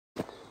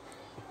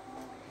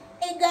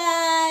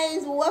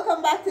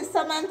Welcome back to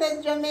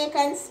Samantha's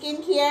Jamaican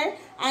Skincare,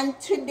 and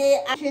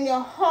today I'm showing you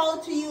how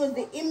to use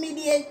the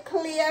immediate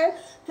clear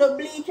to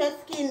bleach your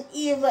skin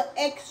even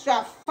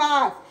extra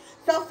fast.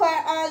 So for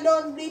all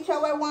those bleachers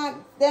who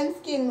want them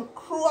skin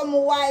chrome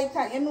white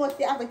and you know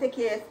you have to take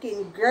care of your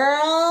skin,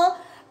 girl,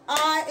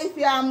 or if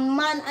you're a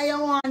man and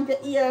you want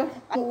to ear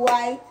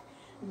white,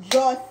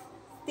 just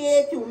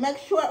stay tuned. Make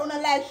sure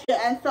you like, share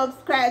and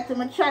subscribe to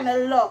my channel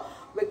below,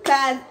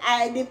 because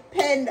I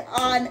depend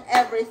on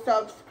every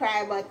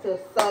subscriber to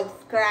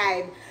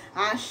subscribe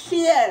and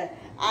share.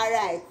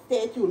 Alright,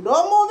 stay tuned.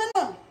 Don't move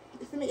in on.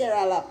 You see me here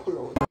all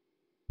upload.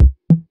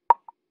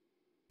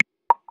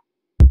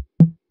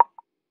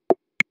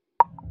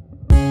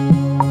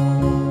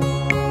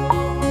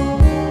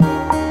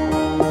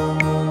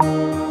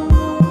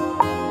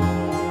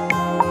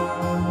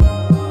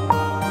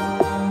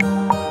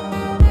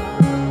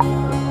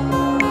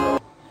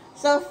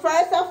 So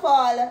first of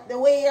all, the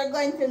way you're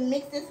going to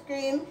mix this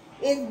cream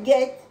is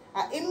get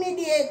an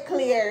immediate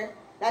clear,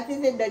 that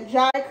is in the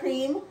jar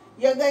cream.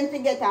 You're going to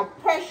get a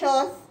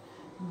precious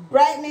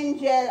brightening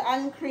gel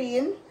and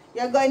cream.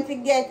 You're going to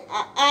get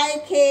a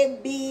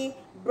IKB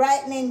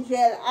brightening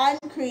gel and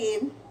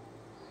cream.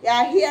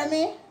 You hear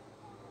me?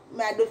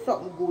 I do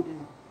something good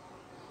now.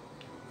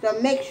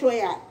 So make sure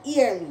you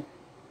hear me.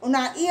 You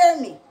not hear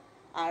me?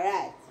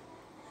 Alright.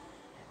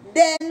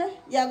 Then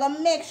you're going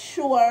to make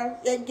sure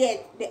you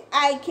get the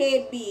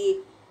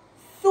IKB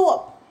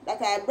soap,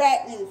 that are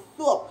brightening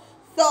soap.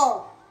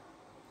 So,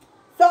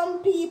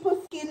 some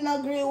people's skin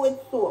agree with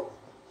soap.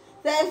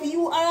 So if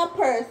you are a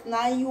person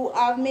and you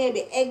have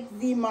maybe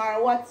eczema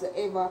or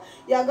whatsoever,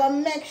 you're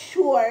going to make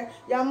sure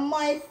you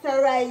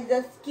moisturize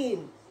the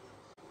skin.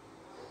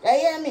 You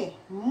hear me?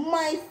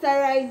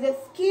 Moisturize the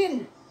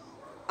skin.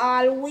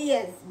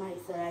 Always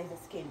moisturize the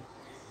skin.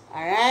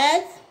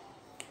 Alright?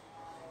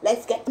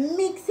 Let's get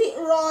mix it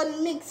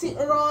round, mix it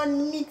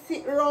round, mix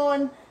it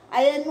round.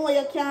 I know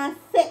you can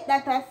set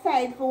that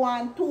aside for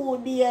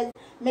 1-2 days.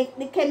 Make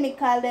the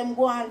chemical them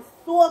go and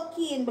soak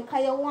in,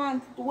 because you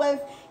want it. Well,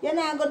 you're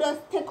not going to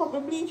just take up the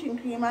bleaching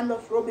cream and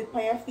just rub it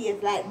on your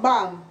face like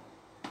bam.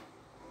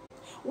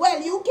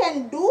 Well, you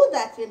can do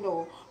that, you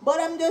know. But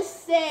I'm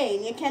just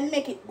saying, you can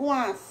make it go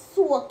and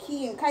soak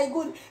in.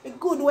 Because it's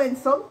good when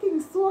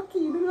something soak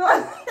in, you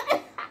know.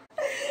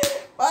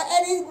 But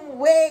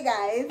anyway,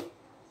 guys,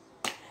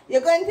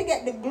 you're going to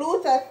get the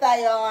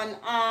glutathione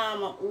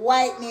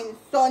whitening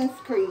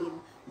sunscreen,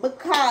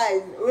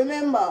 because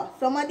remember,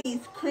 some of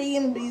these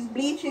creams, these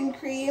bleaching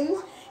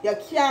creams, you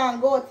can't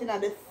go out in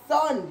the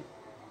sun,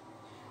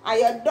 and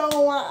you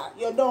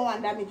don't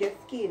want damage your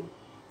skin.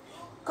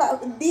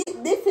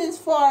 This is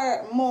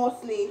for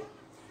mostly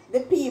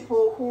the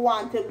people who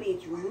want to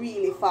bleach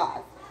really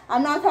fast.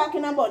 I'm not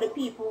talking about the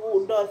people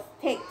who just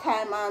take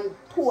time and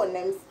tone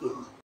them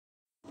skin.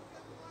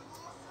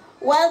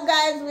 Well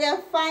guys, we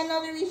have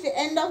finally reached the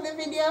end of the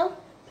video.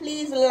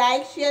 Please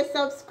like, share,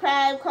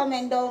 subscribe,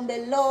 comment down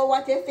below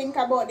what you think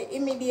about the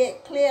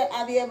immediate clear.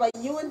 Have you ever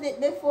used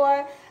it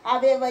before?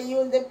 Have you ever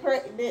used the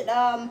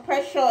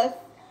precious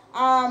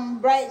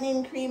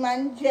brightening cream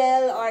and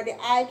gel or the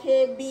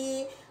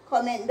IKB?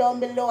 Comment down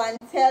below and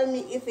tell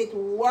me if it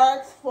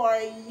works for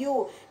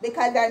you,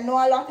 because I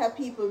know a lot of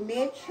people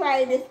may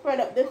try this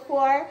product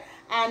before,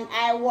 and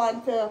I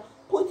want to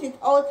put it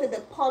out to the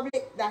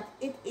public that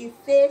it is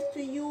safe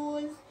to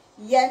use.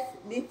 Yes,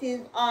 this is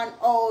on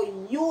how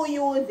you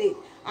use it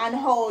and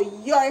how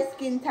your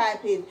skin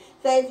type is.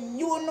 So if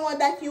you know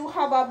that you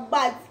have a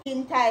bad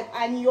skin type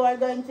and you are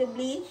going to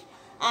bleach,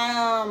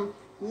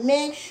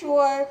 make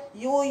sure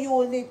you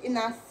use it in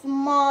a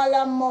small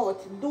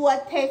amount. Do a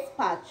test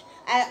patch.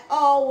 I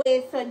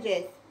always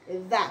suggest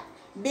that.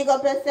 Big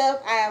up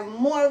yourself. I have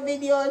more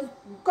videos.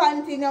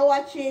 Continue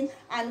watching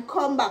and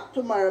come back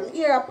tomorrow.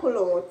 Here I pull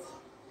out.